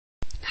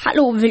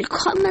Hallo,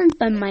 willkommen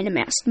bei meinem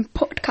ersten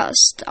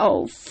Podcast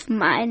auf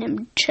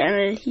meinem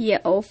Channel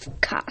hier auf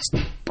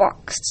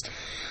Castbox.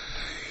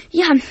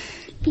 Ja,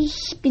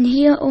 ich bin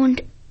hier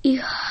und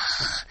ich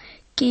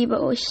gebe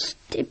euch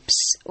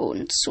Tipps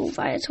und so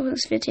weiter.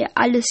 Es wird hier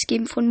alles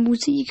geben, von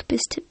Musik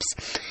bis Tipps.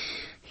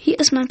 Hier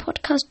ist mein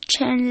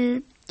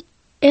Podcast-Channel.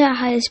 Er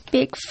heißt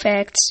Big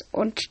Facts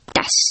und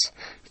das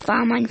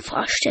war mein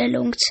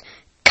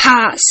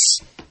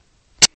Vorstellungscast.